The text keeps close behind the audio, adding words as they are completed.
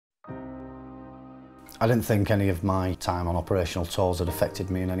I didn't think any of my time on operational tours had affected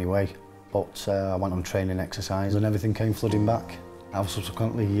me in any way, but I went on training exercise and everything came flooding back. I was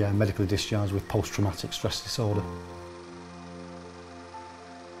subsequently medically discharged with post-traumatic stress disorder.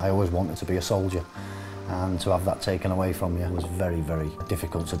 I always wanted to be a soldier, and to have that taken away from you was very, very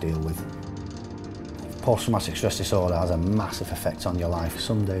difficult to deal with. Post-traumatic stress disorder has a massive effect on your life.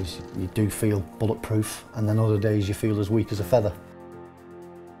 Some days you do feel bulletproof, and then other days you feel as weak as a feather.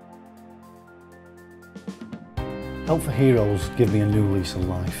 Help for Heroes give me a new lease on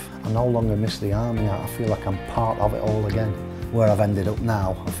life. I no longer miss the army. I feel like I'm part of it all again. Where I've ended up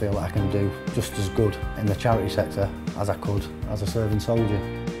now, I feel like I can do just as good in the charity sector as I could as a serving soldier.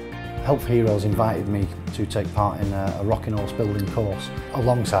 Help for Heroes invited me to take part in a rocking horse building course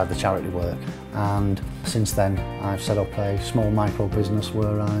alongside the charity work, and since then I've set up a small micro business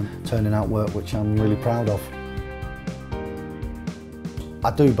where I'm turning out work which I'm really proud of.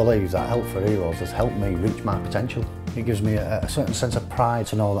 I do believe that Help for Heroes has helped me reach my potential. It gives me a certain sense of pride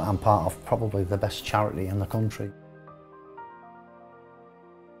to know that I'm part of probably the best charity in the country.